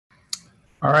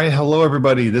All right, hello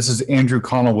everybody. This is Andrew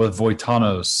Connell with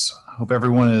Voitanos. Hope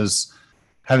everyone is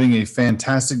having a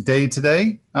fantastic day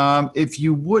today. If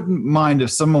you wouldn't mind, if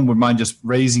someone would mind just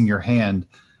raising your hand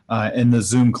in the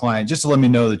Zoom client, just to let me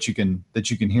know that you can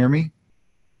hear me.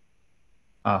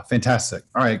 Fantastic.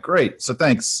 All right, great. So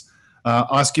thanks.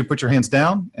 I'll ask you to put your hands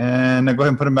down and go ahead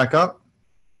and put them back up.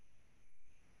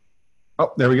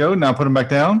 Oh, there we go. Now put them back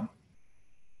down.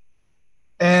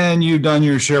 And you've done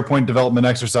your SharePoint development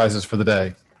exercises for the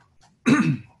day.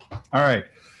 All right.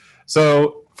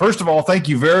 So first of all, thank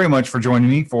you very much for joining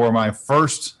me for my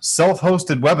first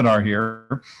self-hosted webinar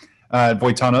here at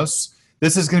Voitanos.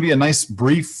 This is going to be a nice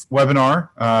brief webinar,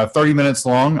 30 minutes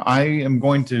long. I am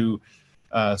going to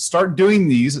start doing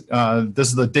these. This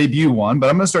is the debut one, but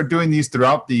I'm going to start doing these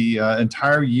throughout the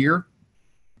entire year.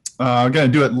 I'm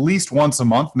going to do at least once a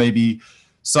month, maybe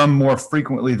some more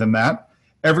frequently than that.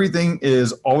 Everything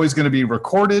is always going to be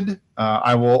recorded.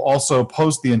 I will also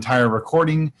post the entire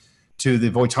recording to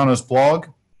the Voitanos blog.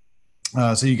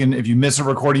 So you can, if you miss a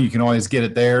recording, you can always get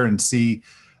it there and see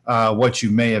what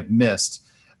you may have missed.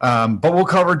 But we'll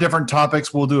cover different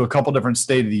topics. We'll do a couple different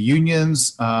State of the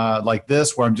Unions like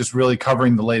this, where I'm just really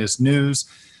covering the latest news.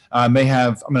 I'm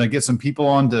going to get some people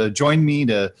on to join me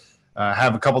to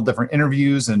have a couple different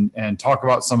interviews and talk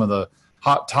about some of the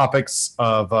hot topics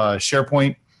of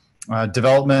SharePoint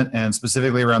development, and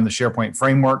specifically around the SharePoint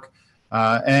framework,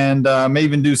 and may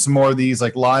even do some more of these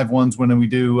like live ones when we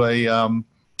do a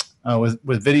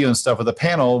with video and stuff with a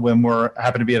panel when we're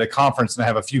happen to be at a conference and I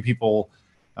have a few people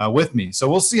with me. So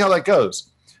we'll see how that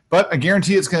goes. But I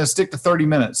guarantee it's going to stick to 30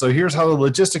 minutes. So here's how the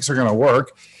logistics are going to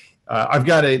work. I've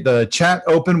got the chat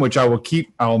open, which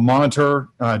I'll monitor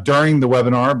during the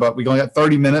webinar, but we only got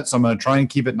 30 minutes. So I'm going to try and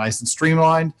keep it nice and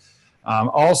streamlined.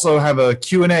 Also have a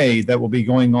Q&A that will be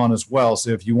going on as well. So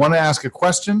if you want to ask a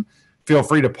question, feel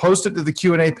free to post it to the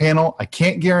Q&A panel. I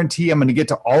can't guarantee I'm going to get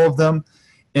to all of them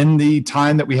in the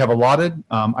time that we have allotted.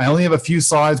 I only have a few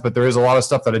slides, but there is a lot of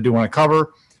stuff that I do want to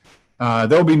cover.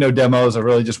 There will be no demos. I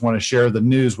really just want to share the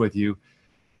news with you.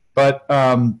 But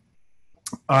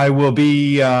I will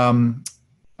be, if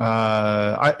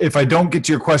I don't get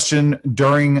to your question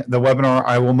during the webinar,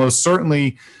 I will most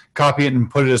certainly copy it and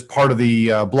put it as part of the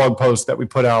blog post that we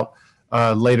put out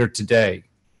later today.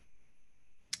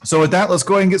 So with that, let's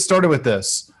go ahead and get started with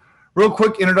this. Real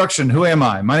quick introduction, who am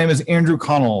I? My name is Andrew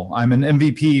Connell. I'm an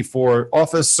MVP for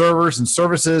Office servers and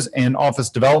services and Office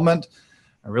development.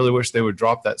 I really wish they would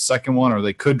drop that second one, or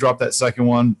they could drop that second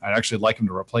one. I'd actually like them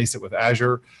to replace it with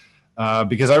Azure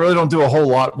because I really don't do a whole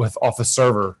lot with Office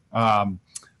server.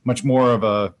 Much more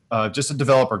of just a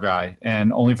developer guy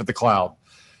and only for the cloud.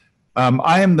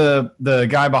 I am the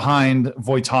guy behind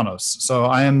Voitanos. So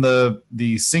I am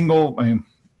the single, I mean,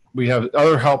 we have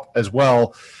other help as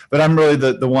well, but I'm really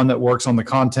the one that works on the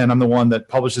content. I'm the one that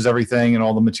publishes everything and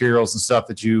all the materials and stuff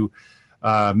that you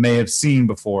may have seen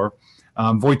before.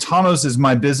 Voitanos is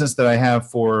my business that I have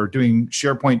for doing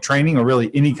SharePoint training, or really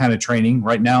any kind of training.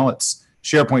 Right now it's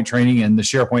SharePoint training and the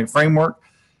SharePoint framework.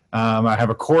 I have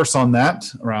a course on that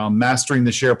around mastering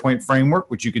the SharePoint framework,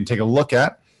 which you can take a look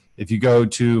at if you go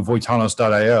to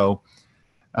voitanos.io.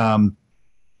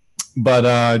 But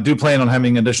I do plan on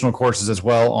having additional courses as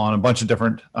well on a bunch of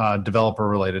different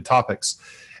developer-related topics.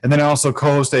 And then I also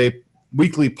co-host a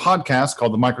weekly podcast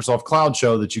called the Microsoft Cloud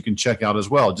Show that you can check out as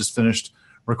well. Just finished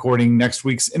recording next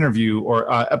week's interview or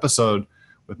episode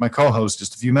with my co-host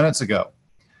just a few minutes ago.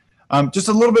 Just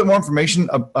a little bit more information.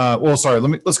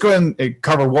 Let's go ahead and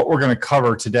cover what we're going to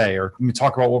cover today, or let me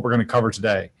talk about what we're going to cover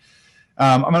today.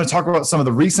 I'm going to talk about some of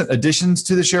the recent additions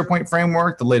to the SharePoint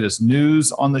framework, the latest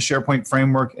news on the SharePoint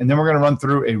framework, and then we're going to run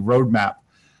through a roadmap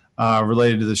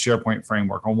related to the SharePoint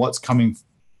framework on what's coming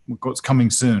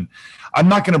soon. I'm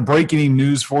not going to break any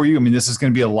news for you. I mean, this is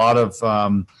going to be a lot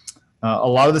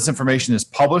of this information is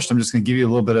published. I'm just going to give you a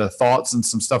little bit of thoughts and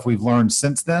some stuff we've learned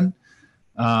since then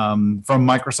from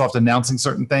Microsoft announcing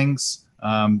certain things.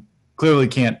 Clearly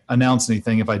can't announce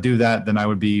anything. If I do that, then I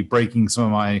would be breaking some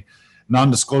of my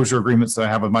non-disclosure agreements that I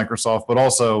have with Microsoft, but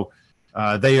also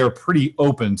they are pretty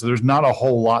open, so there's not a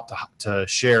whole lot to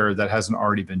share that hasn't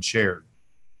already been shared.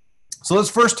 So let's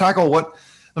first tackle what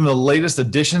some of the latest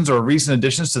additions or recent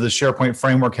additions to the SharePoint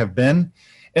framework have been.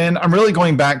 And I'm really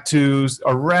going back to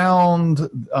around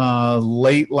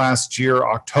late last year,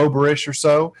 October-ish or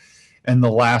so, and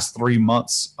the last 3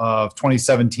 months of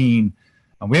 2017.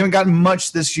 We haven't gotten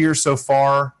much this year so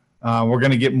far. We're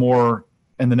going to get more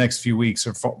in the next few weeks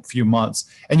or few months.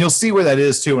 And you'll see where that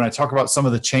is too when I talk about some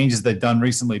of the changes they've done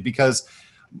recently, because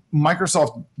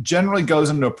Microsoft generally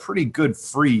goes into a pretty good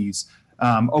freeze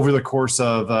over the course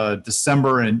of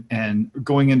December and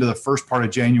going into the first part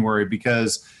of January,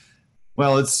 because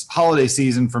Well, it's holiday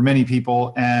season for many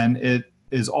people, and it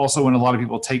is also when a lot of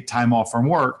people take time off from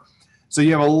work. So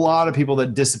you have a lot of people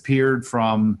that disappeared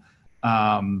from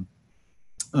Microsoft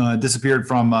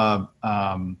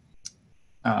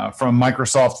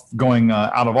going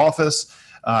out of office.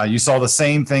 You saw the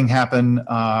same thing happen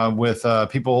with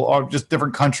people, or just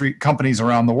different companies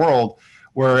around the world,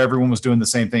 where everyone was doing the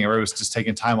same thing. Everyone was just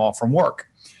taking time off from work.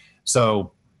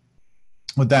 So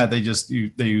with that, you just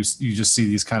see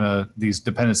these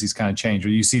dependencies kind of change, or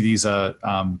you see these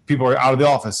people are out of the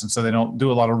office, and so they don't do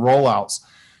a lot of rollouts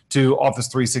to Office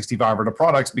 365 or to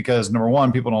products because, number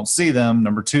one, people don't see them.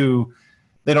 Number two,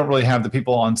 they don't really have the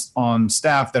people on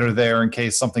staff that are there in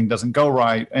case something doesn't go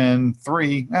right. And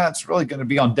three, it's really going to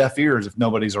be on deaf ears if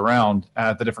nobody's around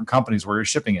at the different companies where you're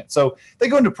shipping it. So they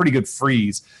go into a pretty good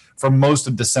freeze for most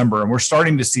of December, and we're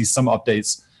starting to see some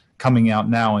updates coming out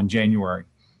now in January.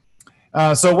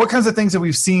 So what kinds of things have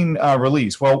we seen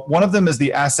released? Well, one of them is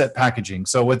the asset packaging.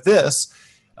 So with this,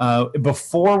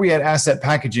 before we had asset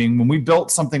packaging, when we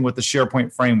built something with the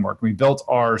SharePoint framework, we built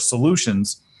our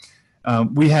solutions,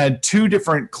 we had two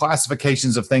different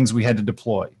classifications of things we had to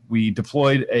deploy. We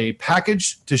deployed a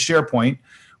package to SharePoint,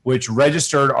 which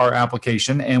registered our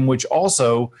application and which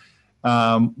also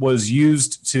was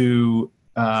used to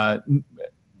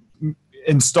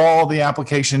install the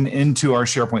application into our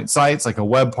SharePoint sites, like a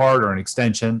web part or an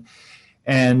extension.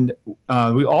 And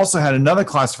we also had another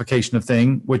classification of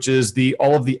thing, which is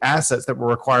all of the assets that were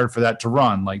required for that to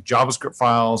run, like JavaScript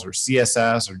files or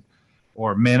CSS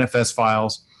or manifest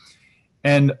files.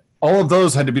 And all of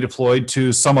those had to be deployed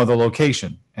to some other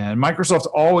location. And Microsoft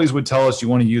always would tell us you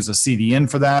want to use a CDN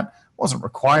for that. It wasn't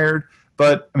required,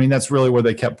 but I mean, that's really where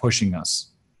they kept pushing us.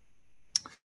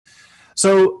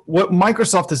 So what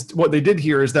they did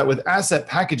here is that with asset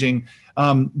packaging,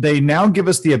 they now give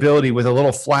us the ability with a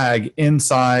little flag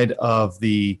inside of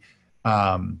the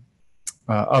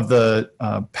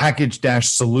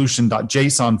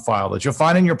package-solution.json file that you'll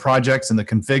find in your projects in the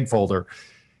config folder.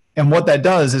 And what that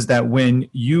does is that when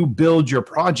you build your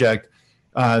project,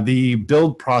 the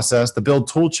build process, the build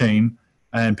toolchain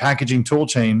and packaging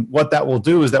toolchain, what that will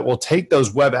do is that we'll take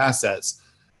those web assets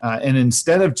and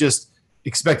instead of just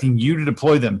expecting you to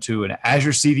deploy them to an Azure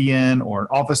CDN or an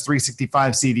Office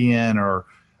 365 CDN or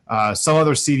some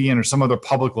other CDN or some other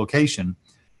public location,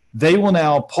 they will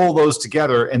now pull those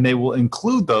together and they will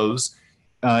include those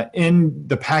in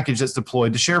the package that's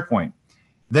deployed to SharePoint.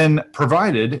 Then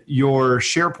provided your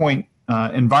SharePoint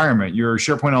environment, your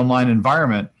SharePoint Online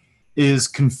environment is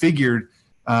configured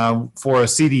for a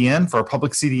CDN, for a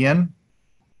public CDN,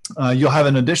 you'll have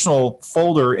an additional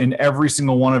folder in every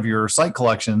single one of your site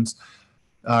collections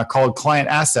called Client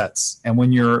Assets. And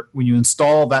when you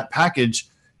install that package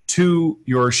to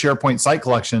your SharePoint site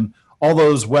collection, all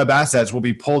those web assets will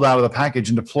be pulled out of the package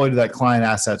and deployed to that Client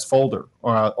Assets folder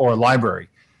or library.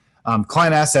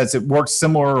 Client Assets, it works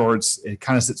similar, or it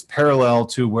kind of sits parallel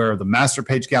to where the master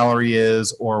page gallery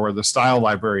is or where the style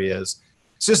library is.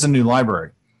 It's just a new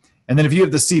library. And then if you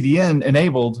have the CDN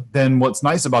enabled, then what's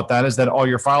nice about that is that all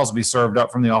your files will be served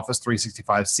up from the Office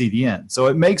 365 CDN. So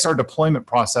it makes our deployment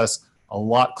process a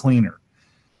lot cleaner.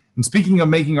 And speaking of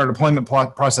making our deployment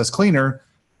process cleaner,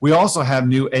 we also have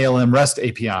new ALM REST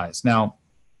APIs. Now,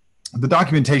 the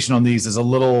documentation on these is a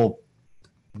little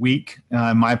weak,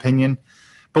 in my opinion.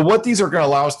 But what these are going to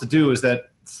allow us to do is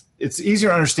that it's easier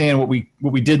to understand what we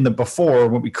did in the before,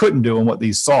 what we couldn't do, and what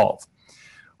these solve.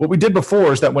 What we did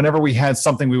before is that whenever we had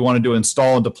something we wanted to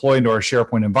install and deploy into our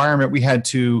SharePoint environment, we had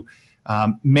to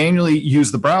manually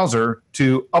use the browser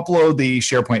to upload the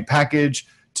SharePoint package,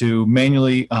 to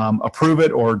manually approve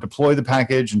it or deploy the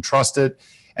package and trust it,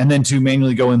 and then to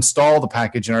manually go install the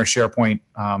package in our SharePoint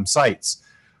sites.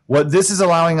 What this is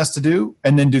allowing us to do,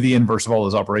 and then do the inverse of all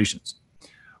those operations.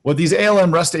 What these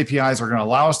ALM REST APIs are going to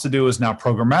allow us to do is now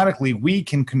programmatically we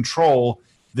can control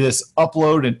this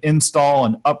upload and install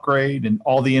and upgrade and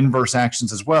all the inverse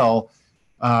actions as well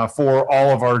for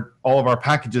all of our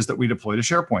packages that we deploy to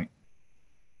SharePoint.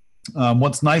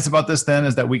 What's nice about this then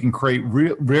is that we can create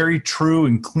very true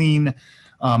and clean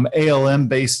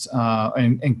ALM-based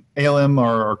and ALM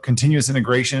or continuous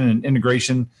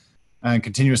integration and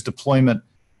continuous deployment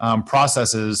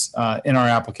processes in our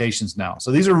applications now.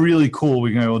 So these are really cool. We're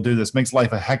going to be able to do this. Makes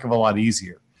life a heck of a lot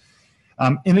easier.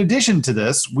 In addition to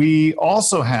this, we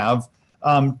also have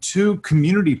two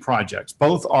community projects.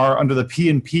 Both are under the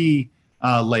PnP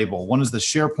label. One is the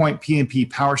SharePoint PnP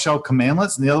PowerShell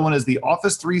commandlets, and the other one is the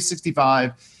Office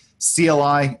 365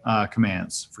 CLI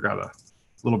commands. Forgot a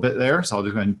little bit there, so I'll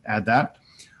just go ahead and add that.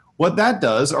 What that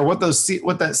does, or what those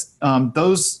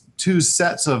two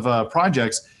sets of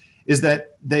projects, is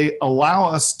that they allow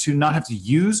us to not have to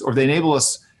use, or they enable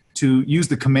us to use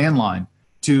the command line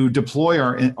to deploy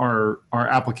our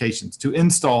applications, to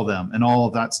install them, and all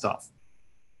of that stuff.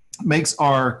 It makes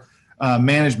our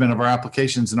management of our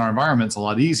applications and our environments a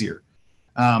lot easier.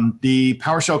 The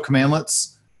PowerShell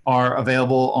commandlets are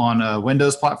available on a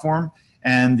Windows platform,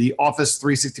 and the Office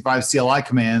 365 CLI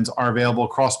commands are available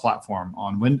cross-platform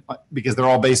on because they're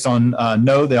all based on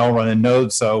Node. They all run in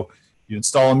Node, so you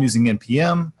install them using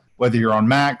npm, whether you're on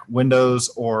Mac, Windows,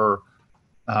 or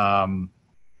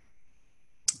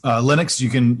Linux. You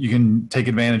can take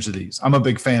advantage of these. I'm a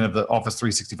big fan of the Office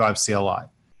 365 CLI.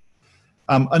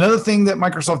 Another thing that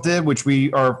Microsoft did, which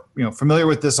we are familiar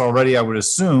with this already, I would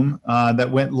assume,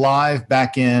 that went live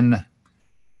back in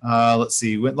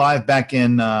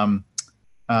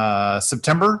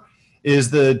September, is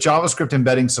the JavaScript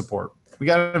embedding support. We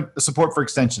got support for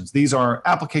extensions. These are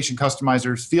application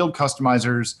customizers, field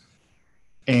customizers,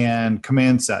 and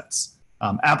command sets.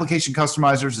 Application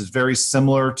customizers is very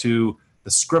similar to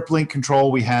the script link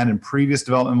control we had in previous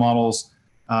development models,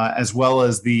 as well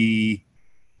as the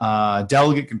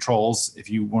delegate controls, if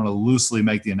you want to loosely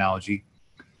make the analogy.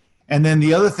 And then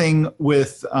the other thing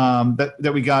with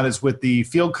that we got is with the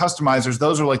field customizers.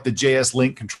 Those are like the JS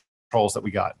link controls that we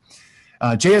got.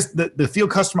 The field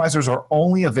customizers are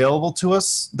only available to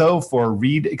us, though, for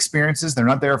read experiences. They're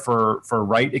not there for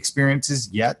write experiences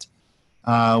yet.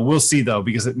 We'll see, though,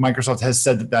 because Microsoft has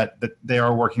said that they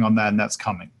are working on that, and that's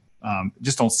coming.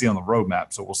 Just don't see on the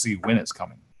roadmap, so we'll see when it's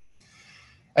coming.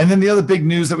 And then the other big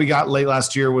news that we got late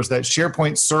last year was that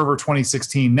SharePoint Server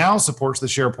 2016 now supports the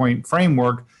SharePoint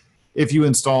framework if you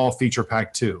install Feature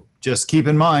Pack 2. Just keep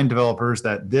in mind, developers,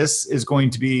 that this is going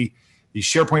to be the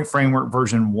SharePoint Framework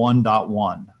version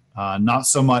 1.1, not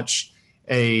so much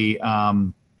the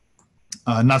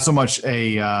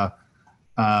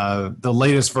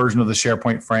latest version of the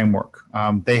SharePoint Framework.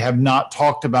 They have not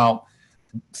talked about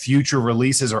future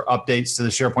releases or updates to the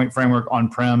SharePoint Framework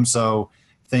on-prem, so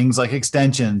things like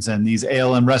extensions and these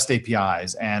ALM REST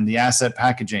APIs and the asset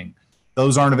packaging,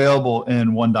 those aren't available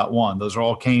in 1.1. Those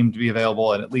all came to be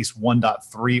available at least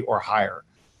 1.3 or higher.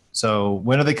 So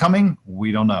when are they coming?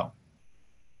 We don't know.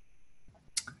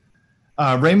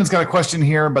 Raymond's got a question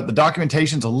here, but the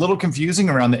documentation's a little confusing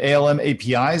around the ALM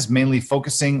APIs, mainly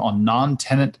focusing on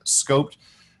non-tenant scoped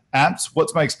apps.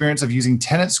 What's my experience of using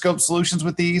tenant scoped solutions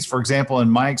with these? For example, in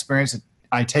my experience,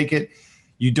 I take it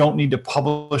you don't need to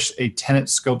publish a tenant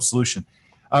scope solution.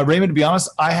 Raymond, to be honest,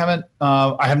 I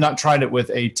have not tried it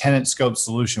with a tenant scope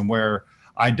solution where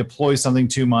I deploy something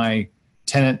to my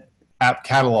tenant app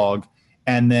catalog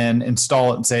and then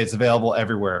install it and say it's available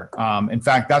everywhere. In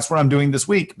fact, that's what I'm doing this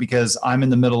week, because I'm in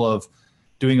the middle of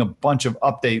doing a bunch of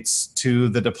updates to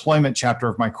the deployment chapter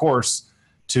of my course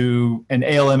to an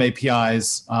ALM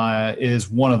APIs is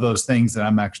one of those things that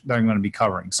I'm going to be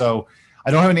covering. So I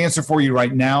don't have an answer for you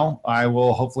right now. I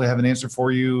will hopefully have an answer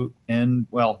for you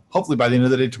hopefully by the end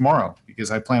of the day tomorrow, because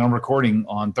I plan on recording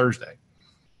on Thursday.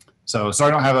 So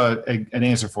I don't have an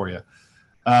answer for you.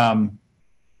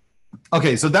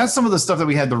 Okay, so that's some of the stuff that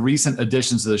we had, the recent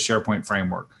additions to the SharePoint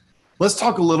framework. Let's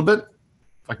talk a little bit,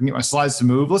 if I can get my slides to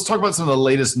move, let's talk about some of the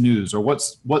latest news, or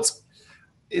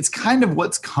it's kind of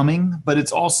what's coming, but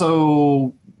it's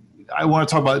also, I want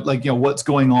to talk about what's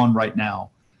going on right now.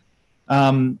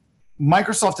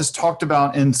 Microsoft has talked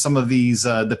about in some of these,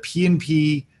 the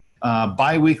PnP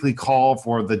bi-weekly call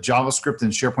for the JavaScript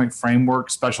and SharePoint Framework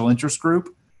Special Interest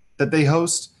Group that they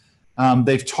host.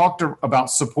 They've talked about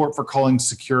support for calling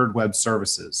secured web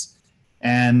services.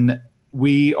 And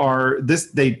they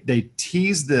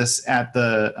teased this at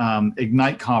the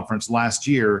Ignite conference last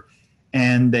year,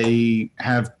 and they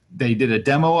did a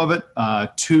demo of it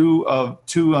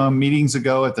two meetings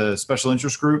ago at the Special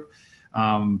Interest Group.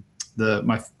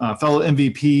 My fellow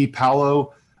MVP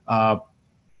Paolo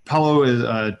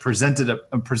is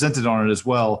presented on it as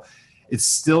well. It's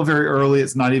still very early.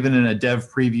 It's not even in a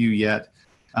dev preview yet.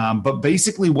 But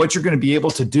basically, what you're going to be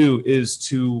able to do is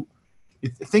to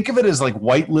think of it as like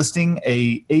whitelisting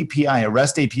a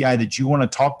REST API that you want to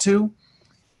talk to,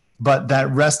 but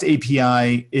that REST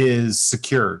API is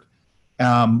secured.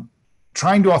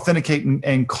 Trying to authenticate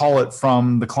and call it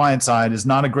from the client side is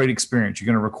not a great experience. You're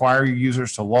going to require your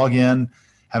users to log in,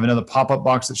 have another pop-up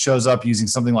box that shows up using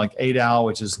something like ADAL,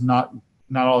 which is not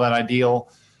all that ideal.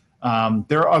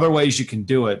 There are other ways you can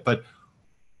do it, but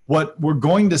what we're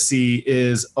going to see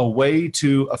is a way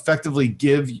to effectively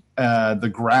give the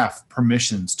graph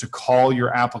permissions to call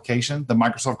your application, the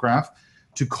Microsoft Graph,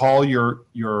 to call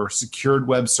your secured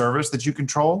web service that you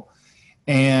control.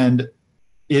 And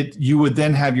you would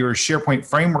then have your SharePoint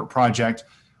framework project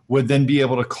would then be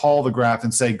able to call the graph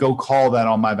and say, go call that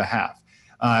on my behalf.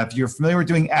 If you're familiar with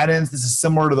doing add-ins, this is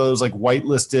similar to those like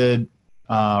whitelisted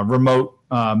remote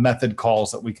method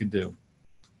calls that we could do.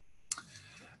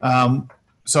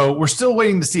 So we're still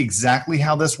waiting to see exactly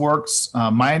how this works.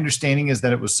 My understanding is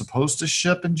that it was supposed to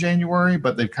ship in January,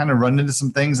 but they've kind of run into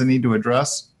some things they need to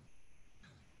address.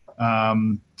 A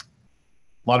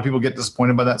lot of people get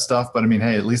disappointed by that stuff, but I mean,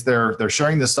 hey, at least they're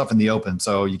sharing this stuff in the open,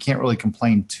 so you can't really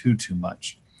complain too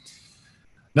much.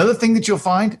 Another thing that you'll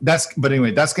find, but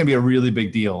anyway, that's going to be a really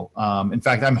big deal. In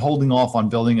fact, I'm holding off on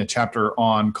building a chapter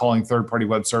on calling third-party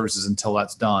web services until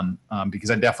that's done,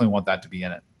 because I definitely want that to be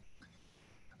in it.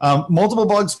 Multiple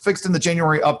bugs fixed in the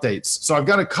January updates. So I've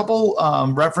got a couple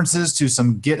references to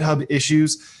some GitHub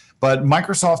issues, but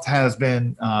Microsoft has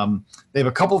been, they have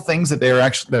a couple of things that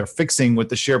they're fixing with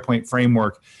the SharePoint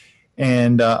framework,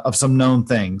 and of some known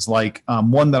things. Like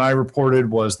one that I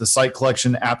reported was the site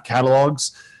collection app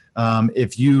catalogs.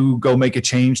 If you go make a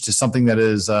change to something that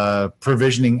is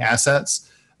provisioning assets,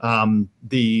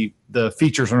 the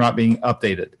features are not being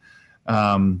updated.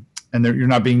 And you're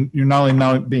not only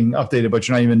not being updated, but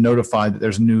you're not even notified that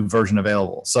there's a new version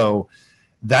available. So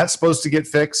that's supposed to get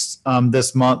fixed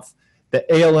this month. The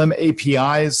ALM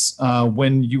APIs,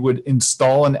 when you would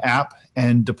install an app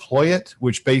and deploy it,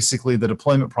 which basically the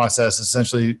deployment process is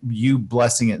essentially you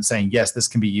blessing it and saying, yes, this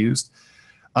can be used.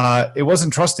 It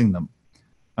wasn't trusting them.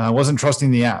 Wasn't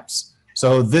trusting the apps.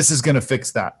 So this is going to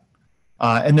fix that.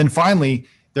 And then finally,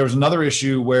 there was another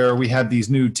issue where we had these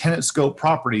new tenant scope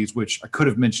properties, which I could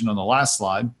have mentioned on the last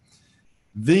slide.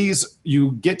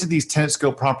 You get to these tenant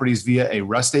scope properties via a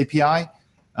REST API.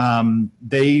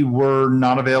 They were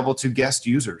not available to guest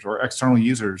users or external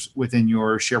users within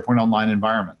your SharePoint Online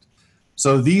environment.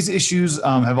 So these issues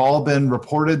have all been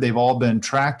reported. They've all been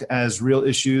tracked as real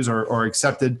issues or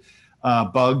accepted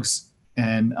bugs.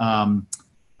 And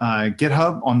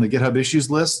GitHub, on the GitHub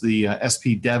issues list, the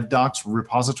SPDevDocs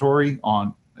repository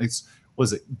on,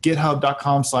 was it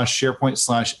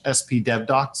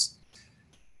github.com/SharePoint/SPDevDocs?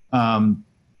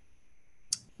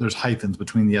 There's hyphens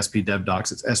between the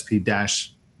SPDevDocs. It's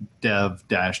SP-dev-docs.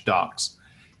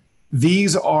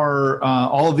 These are,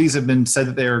 all of these have been said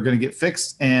that they are going to get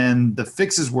fixed, and the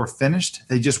fixes were finished.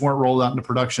 They just weren't rolled out into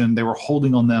production. They were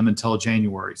holding on them until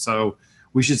January. So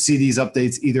we should see these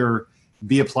updates either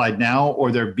be applied now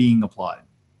or they're being applied.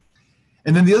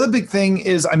 And then the other big thing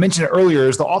is, I mentioned it earlier,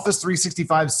 is the Office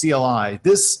 365 CLI.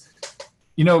 This,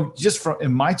 just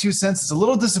in my 2 cents, it's a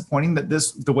little disappointing that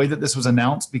the way that this was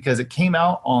announced, because it came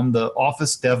out on the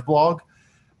Office dev blog,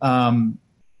 and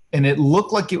it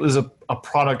looked like it was a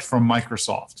product from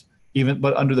Microsoft,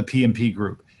 but under the PMP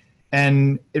group,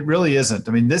 and it really isn't.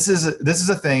 I mean, this is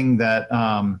a thing that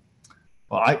well,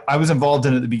 I was involved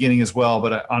in it at the beginning as well,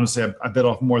 but honestly, I bit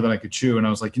off more than I could chew, and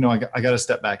I was like, I got to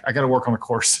step back. I got to work on the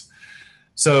course.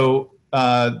 So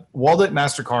Waldeck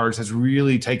MasterCards has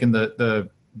really taken the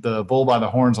bull by the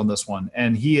horns on this one,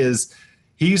 and he's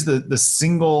the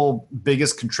single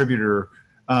biggest contributor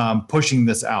pushing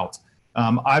this out.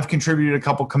 I've contributed a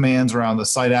couple commands around the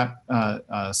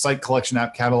site collection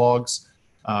app catalogs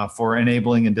for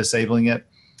enabling and disabling it,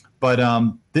 but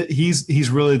he's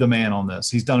really the man on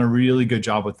this. He's done a really good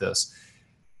job with this.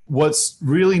 What's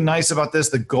really nice about this,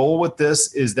 the goal with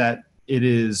this is that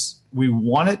we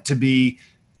want it to be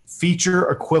feature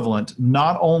equivalent,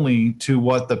 not only to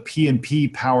what the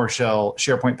PNP PowerShell,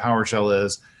 SharePoint PowerShell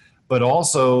is, but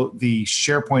also the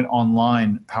SharePoint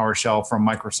Online PowerShell from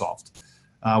Microsoft.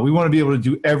 We want to be able to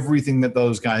do everything that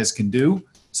those guys can do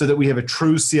so that we have a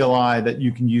true CLI that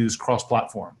you can use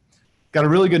cross-platform. Got a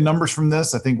really good numbers from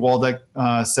this. I think Waldeck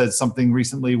said something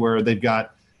recently where they've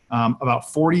got about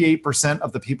 48%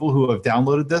 of the people who have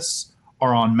downloaded this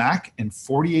are on Mac, and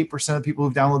 48% of people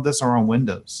who've downloaded this are on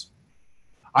Windows.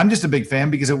 I'm just a big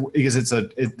fan because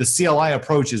the CLI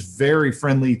approach is very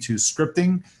friendly to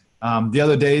scripting. The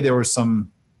other day I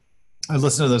listened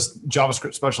to this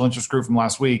JavaScript special interest group from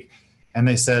last week, and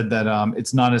they said that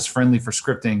it's not as friendly for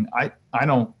scripting. I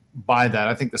don't buy that.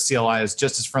 I think the CLI is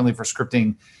just as friendly for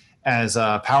scripting as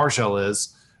PowerShell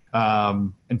is.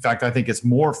 In fact, I think it's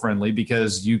more friendly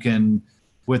because you can,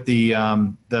 with the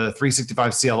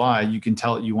 365 CLI, you can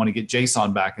tell it you want to get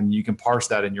JSON back, and you can parse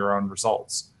that in your own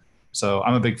results. So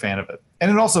I'm a big fan of it. And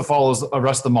it also follows the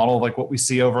rest of the model like what we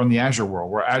see over in the Azure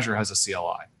world, where Azure has a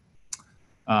CLI.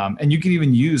 And you can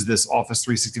even use this Office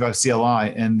 365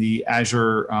 CLI in the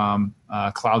Azure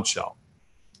Cloud Shell.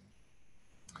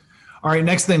 All right,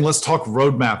 next thing, let's talk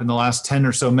roadmap in the last 10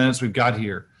 or so minutes we've got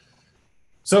here.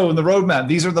 So in the roadmap,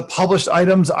 these are the published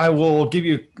items. I will give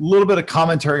you a little bit of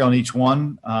commentary on each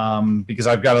one because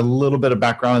I've got a little bit of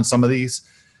background in some of these.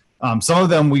 Some of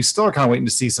them, we still are kind of waiting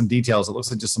to see some details. It looks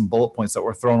like just some bullet points that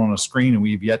were thrown on a screen, and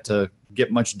we've yet to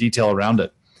get much detail around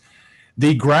it.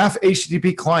 The Graph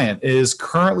HTTP client is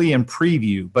currently in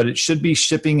preview, but it should be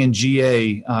shipping in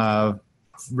GA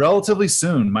relatively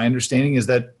soon. My understanding is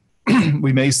that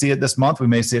we may see it this month, we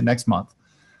may see it next month.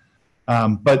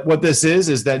 But what this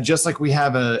is that just like we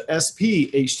have a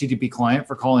SP HTTP client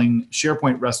for calling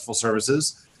SharePoint RESTful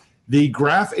services, the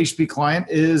Graph HTTP client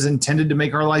is intended to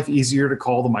make our life easier to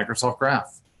call the Microsoft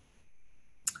Graph.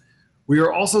 We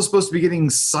are also supposed to be getting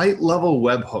site-level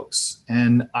webhooks.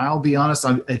 And I'll be honest,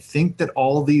 I think that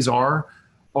all of these are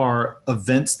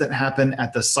events that happen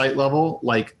at the site level,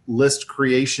 like list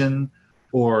creation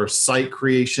or site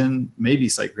creation, maybe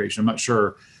site creation, I'm not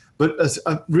sure. But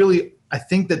really, I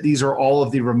think that these are all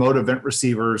of the remote event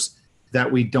receivers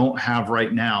that we don't have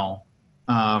right now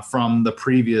from the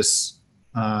previous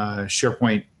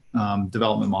SharePoint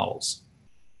development models.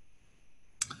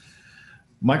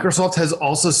 Microsoft has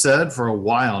also said for a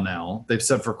while now, they've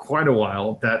said for quite a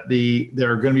while that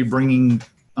they're going to be bringing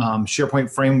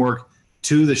SharePoint Framework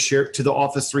to the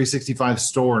Office 365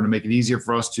 store to make it easier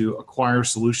for us to acquire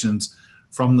solutions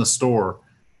from the store.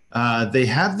 They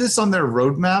have this on their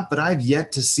roadmap, but I've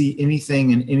yet to see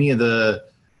anything in any of the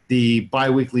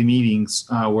bi-weekly meetings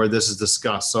where this is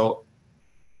discussed. So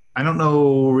I don't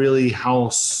know really how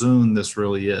soon this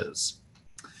really is.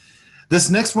 This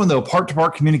next one, though,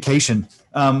 part-to-part communication.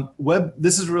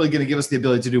 This is really going to give us the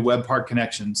ability to do web part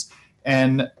connections.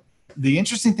 And the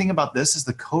interesting thing about this is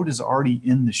the code is already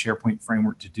in the SharePoint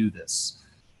framework to do this,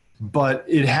 but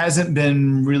it hasn't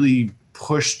been really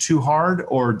pushed too hard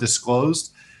or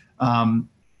disclosed.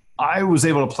 I was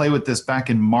able to play with this back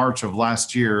in March of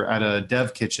last year at a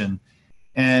dev kitchen,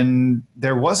 and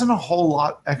there wasn't a whole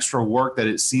lot extra work that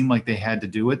it seemed like they had to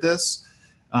do with this.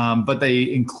 But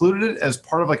they included it as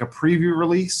part of like a preview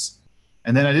release,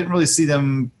 and then I didn't really see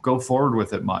them go forward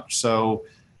with it much. So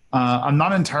I'm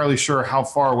not entirely sure how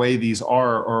far away these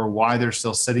are or why they're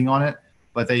still sitting on it,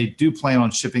 but they do plan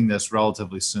on shipping this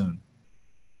relatively soon.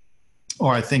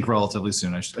 Or I think relatively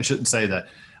soon. I shouldn't say that.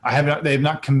 They have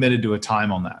not committed to a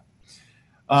time on that.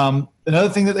 Another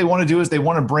thing that they want to do is they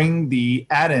want to bring the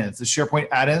add-ins, the SharePoint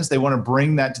add-ins, they want to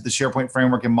bring that to the SharePoint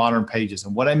framework in modern pages.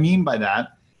 And what I mean by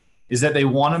that is that they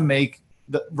want to make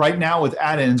right now with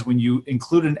add-ins, when you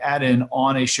include an add-in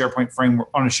on a SharePoint framework,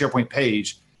 on a SharePoint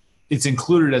page, it's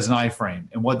included as an iframe.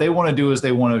 And what they want to do is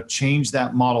they want to change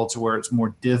that model to where it's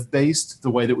more div-based, the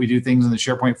way that we do things in the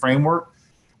SharePoint framework,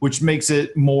 which makes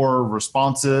it more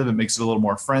responsive. It makes it a little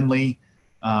more friendly.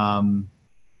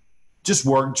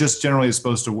 Just generally is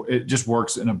supposed to, it just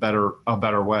works in a better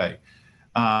way.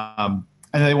 And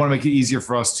they want to make it easier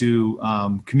for us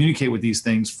to communicate with these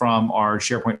things from our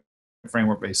SharePoint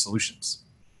framework-based solutions.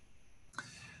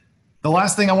 The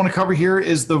last thing I want to cover here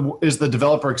is the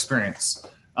developer experience.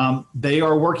 They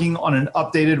are working on an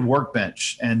updated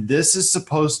workbench, and this is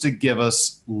supposed to give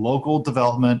us local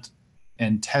development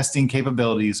and testing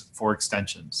capabilities for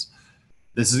extensions.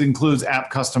 This includes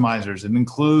app customizers. It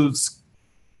includes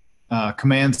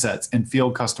command sets and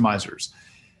field customizers.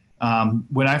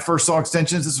 When I first saw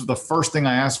extensions, this was the first thing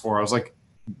I asked for. I was like,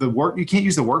 you can't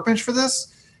use the workbench for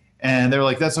this? And they were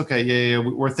like, that's okay. Yeah,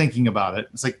 we're thinking about it.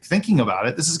 It's like, thinking about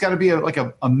it? This has got to be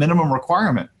a minimum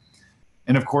requirement.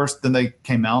 And of course, then they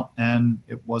came out and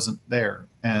it wasn't there.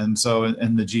 And so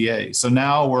in the GA. So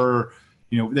now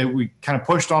we kind of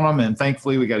pushed on them, and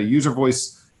thankfully we got a user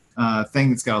voice thing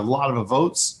that's got a lot of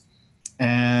votes.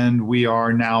 And we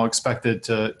are now expected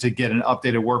to get an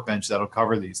updated workbench that'll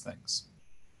cover these things.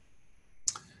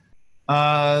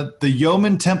 The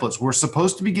Yeoman templates. We're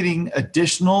supposed to be getting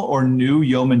additional or new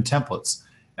Yeoman templates.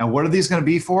 Now, what are these going to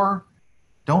be for?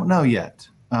 Don't know yet.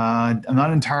 I'm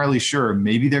not entirely sure.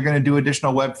 Maybe they're going to do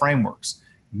additional web frameworks.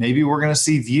 Maybe we're going to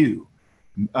see Vue.js.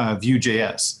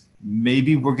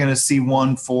 Maybe we're going to see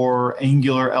one for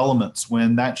Angular elements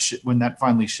when that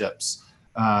finally ships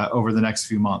over the next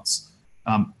few months.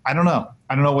 I don't know.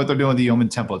 I don't know what they're doing with the Yeoman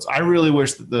templates. I really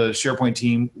wish that the SharePoint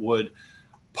team would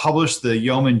publish the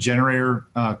Yeoman generator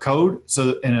code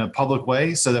in a public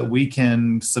way so that we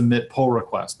can submit pull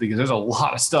requests, because there's a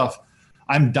lot of stuff.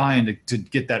 I'm dying to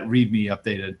get that README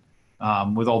updated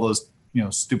with all those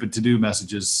stupid to-do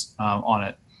messages on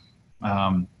it.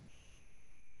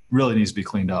 Really needs to be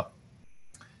cleaned up.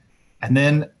 And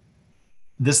then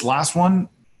this last one,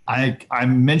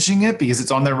 I'm mentioning it because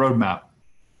it's on their roadmap.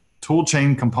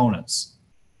 Toolchain components.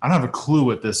 I don't have a clue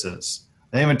what this is.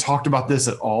 They haven't talked about this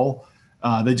at all.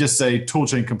 They just say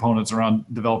toolchain components around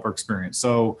developer experience.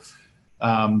 So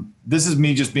this is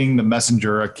me just being the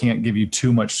messenger. I can't give you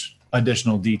too much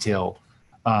additional detail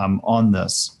on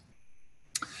this.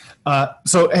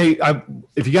 So, hey,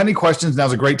 if you got any questions,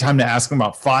 now's a great time to ask them.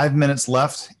 About 5 minutes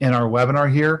left in our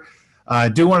webinar here. I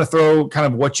do want to throw kind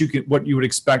of what you would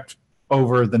expect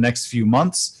over the next few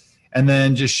months, and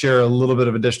then just share a little bit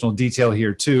of additional detail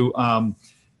here too.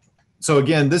 So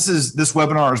again, this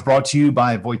webinar is brought to you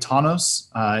by Voitanos.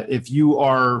 If you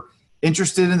are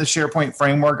interested in the SharePoint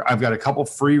framework, I've got a couple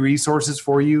free resources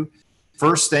for you.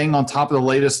 First, staying on top of the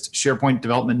latest SharePoint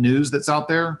development news that's out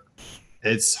there.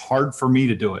 It's hard for me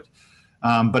to do it.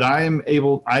 But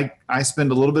I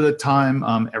spend a little bit of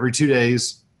time every 2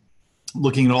 days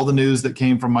looking at all the news that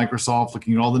came from Microsoft,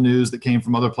 looking at all the news that came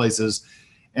from other places,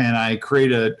 and I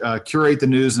curate the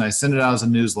news and I send it out as a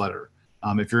newsletter.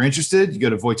 If you're interested, you go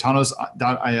to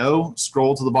voitanos.io,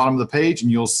 scroll to the bottom of the page,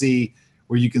 and you'll see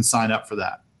where you can sign up for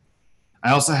that.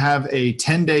 I also have a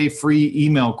 10-day free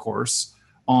email course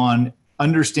on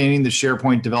understanding the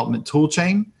SharePoint development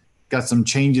toolchain. Got some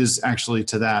changes actually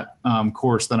to that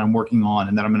course that I'm working on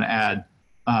and that I'm going to add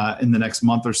in the next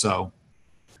month or so.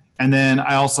 And then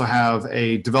I also have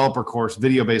a developer course,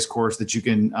 video-based course that you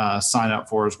can sign up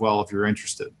for as well if you're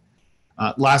interested.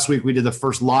 Last week we did the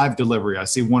first live delivery. I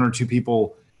see 1 or 2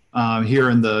 people here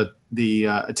in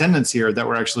the attendance here that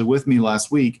were actually with me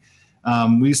last week.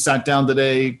 We sat down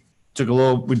today,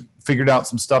 we figured out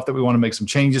some stuff that we want to make some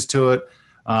changes to it.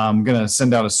 I'm going to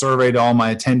send out a survey to all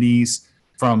my attendees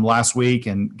from last week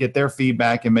and get their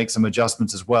feedback and make some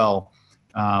adjustments as well.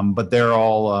 But they're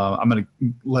all, I'm going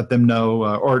to let them know,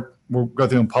 or we'll go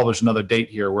through and publish another date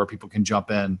here where people can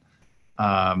jump in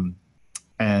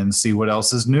and see what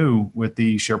else is new with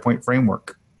the SharePoint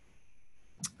framework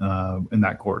in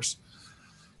that course.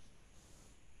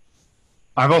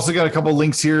 I've also got a couple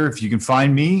links here. If you can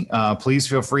find me, please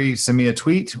feel free to send me a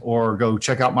tweet or go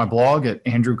check out my blog at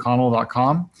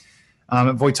andrewconnell.com.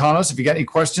 At Voitanos, if you got any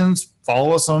questions,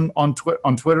 follow us on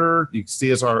Twitter. You can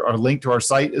see our link to our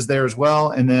site is there as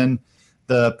well. And then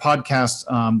the podcast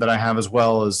that I have as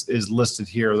well is listed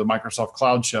here. The Microsoft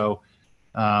Cloud Show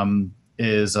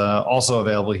is also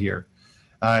available here.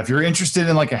 If you're interested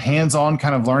in like a hands-on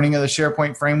kind of learning of the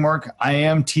SharePoint framework, I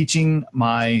am teaching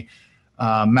my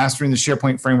Mastering the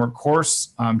SharePoint Framework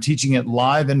course. I'm teaching it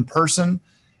live in person,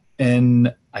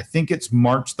 and I think it's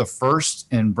March the 1st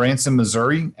in Branson,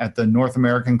 Missouri at the North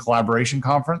American Collaboration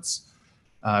Conference.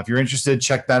 If you're interested,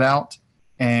 check that out.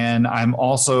 And I'm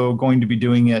also going to be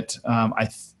doing it, I'm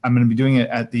going to be doing it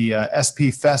at the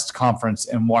SPFx conference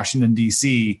in Washington,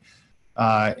 D.C.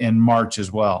 In March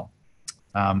as well.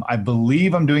 I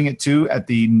believe I'm doing it too at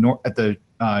the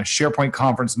SharePoint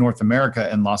Conference North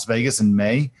America in Las Vegas in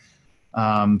May.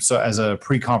 So as a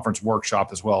pre-conference workshop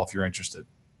as well, if you're interested.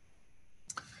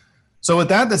 So with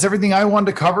that, that's everything I wanted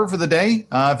to cover for the day.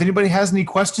 If anybody has any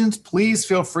questions, please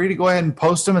feel free to go ahead and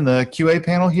post them in the QA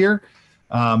panel here.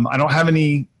 I don't have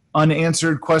any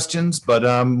unanswered questions, but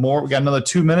we got another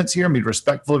 2 minutes here and be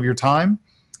respectful of your time.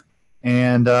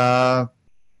 And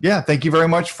yeah, thank you very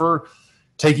much for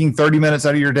taking 30 minutes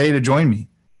out of your day to join me.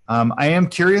 I am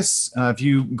curious, if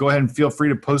you go ahead and feel free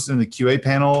to post it in the QA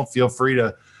panel, feel free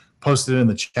to post it in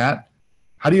the chat.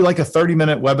 How do you like a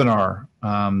 30-minute webinar?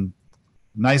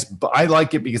 Nice. I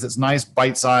like it because it's nice,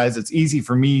 bite-sized. It's easy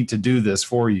for me to do this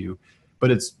for you, but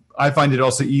I find it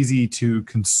also easy to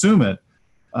consume it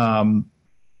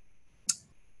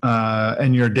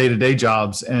in your day-to-day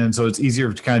jobs, and so it's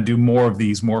easier to kind of do more of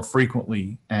these more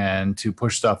frequently and to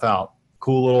push stuff out.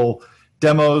 Cool little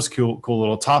demos, cool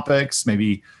little topics,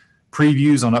 maybe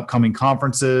previews on upcoming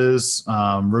conferences,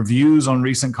 reviews on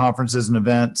recent conferences and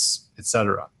events,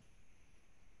 etc.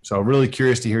 So really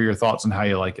curious to hear your thoughts on how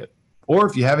you like it. Or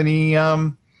if you have any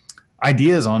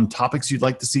ideas on topics you'd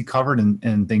like to see covered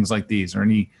in things like these, or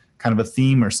any kind of a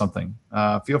theme or something,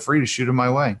 feel free to shoot them my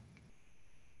way.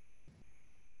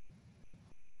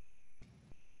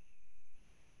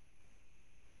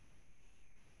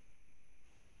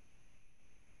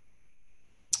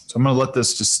 So I'm going to let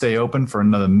this just stay open for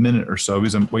another minute or so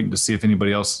because I'm waiting to see if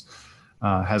anybody else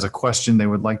has a question they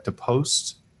would like to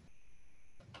post.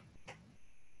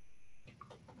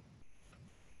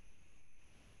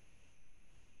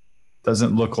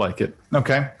 Doesn't look like it.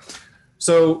 Okay.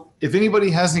 So if anybody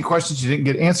has any questions you didn't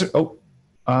get answered,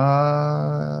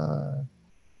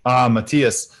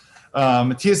 Matthias.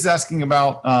 Matthias is asking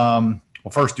about, well,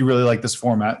 first, you really like this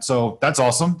format, so that's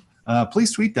awesome.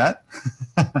 Please tweet that.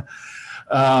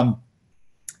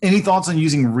 Any thoughts on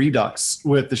using Redux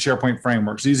with the SharePoint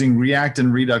framework? So using React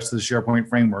and Redux to the SharePoint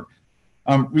framework.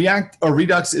 React or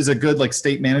Redux is a good like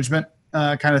state management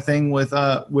kind of thing with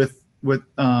that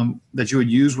you would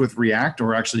use with React,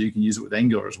 or actually you can use it with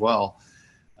Angular as well.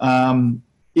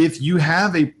 If you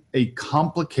have a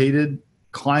complicated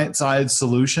client-side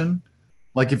solution,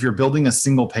 like if you're building a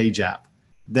single page app,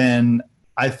 then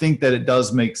I think that it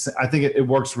does make sense. I think it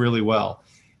works really well.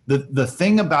 The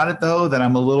thing about it though, that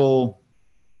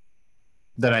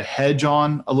that I hedge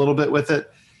on a little bit with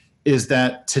it, is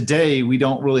that today we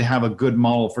don't really have a good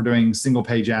model for doing single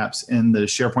page apps in the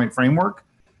SharePoint framework.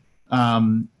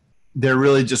 They're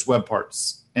really just web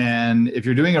parts. And if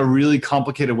you're doing a really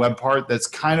complicated web part, that's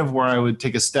kind of where I would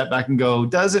take a step back and go,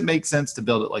 does it make sense to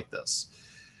build it like this?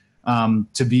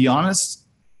 To be honest,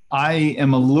 I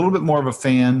am a little bit more of a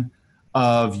fan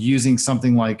of using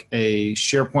something like a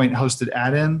SharePoint hosted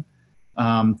add-in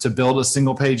to build a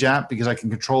single page app, because I can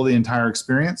control the entire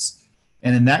experience.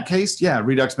 And in that case, yeah,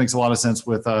 Redux makes a lot of sense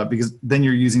with because then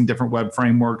you're using different web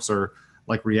frameworks, or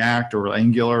like React or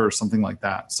Angular or something like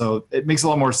that. So it makes a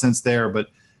lot more sense there. But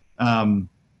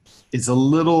it's a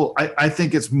little, I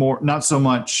think it's more not so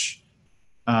much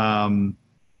of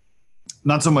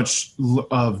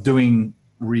doing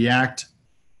React,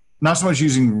 not so much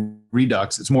using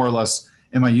Redux. It's more or less,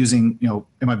 am I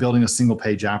building a single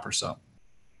page app or so?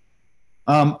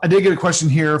 I did get a question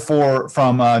here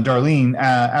from Darlene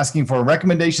asking for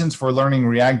recommendations for learning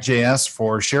React.js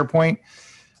for SharePoint.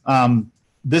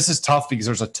 This is tough because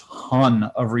there's a ton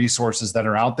of resources that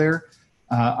are out there.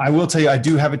 I will tell you, I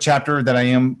do have a chapter that I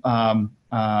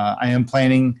am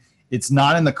planning. It's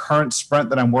not in the current sprint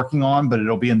that I'm working on, but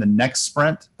it'll be in the next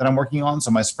sprint that I'm working on. So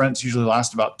my sprints usually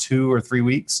last about 2 or 3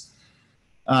 weeks.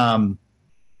 But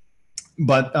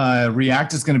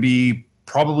React is going to be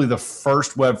probably the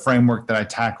first web framework that I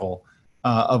tackle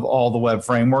of all the web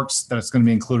frameworks that's going to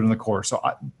be included in the course. So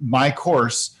my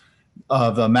course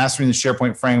of Mastering the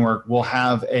SharePoint Framework will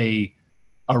have a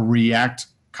React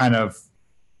kind of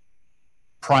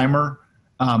primer,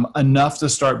 enough to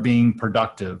start being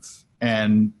productive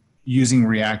and using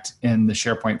React in the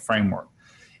SharePoint framework.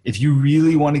 If you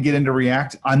really want to get into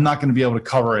React, I'm not going to be able to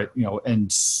cover it, in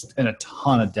a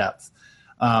ton of depth.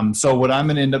 So what I'm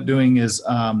going to end up doing is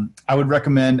I would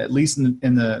recommend, at least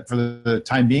for the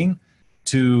time being,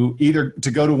 to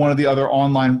go to one of the other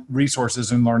online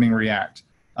resources in learning React.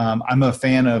 I'm a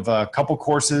fan of a couple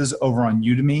courses over on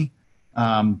Udemy,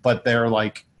 but they're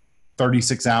like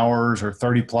 36 hours or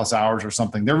 30 plus hours or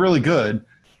something. They're really good,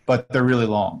 but they're really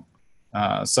long.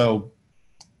 Yeah,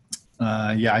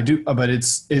 I do. But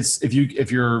it's if you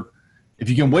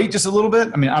can wait just a little bit,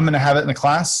 I'm going to have it in the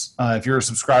class if you're a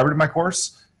subscriber to my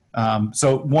course.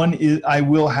 So one is, I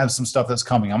will have some stuff that's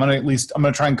coming. I'm going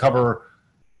to try and cover,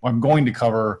 I'm going to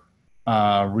cover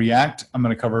React. I'm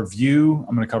going to cover Vue.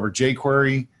 I'm going to cover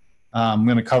jQuery. I'm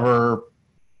going to cover,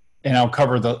 and I'll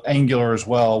cover the Angular as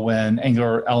well when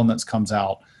Angular Elements comes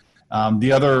out.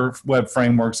 The other web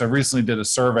frameworks, I recently did a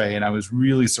survey, and I was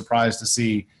really surprised to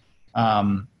see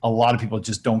a lot of people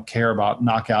just don't care about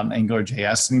Knockout and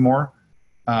AngularJS anymore.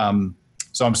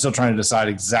 So I'm still trying to decide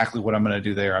exactly what I'm going to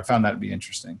do there. I found that to be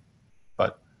interesting.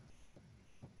 But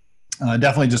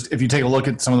definitely just, if you take a look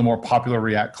at some of the more popular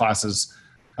React classes,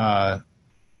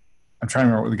 I'm trying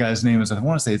to remember what the guy's name is. I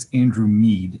want to say it's Andrew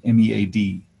Mead,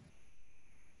 M-E-A-D.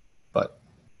 But,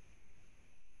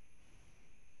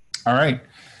 all right.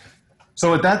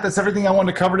 So with that, that's everything I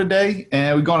wanted to cover today.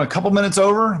 And we've gone a couple minutes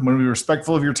over. I'm going to be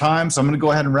respectful of your time. So I'm going to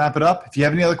go ahead and wrap it up. If you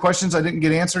have any other questions I didn't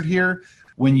get answered here,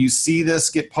 when you see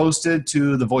this get posted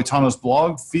to the Voitanos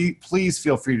blog, please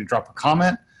feel free to drop a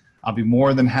comment. I'll be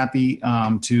more than happy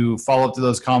to follow up to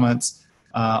those comments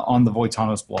on the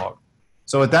Voitanos blog.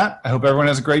 So with that, I hope everyone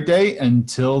has a great day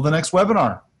until the next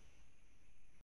webinar.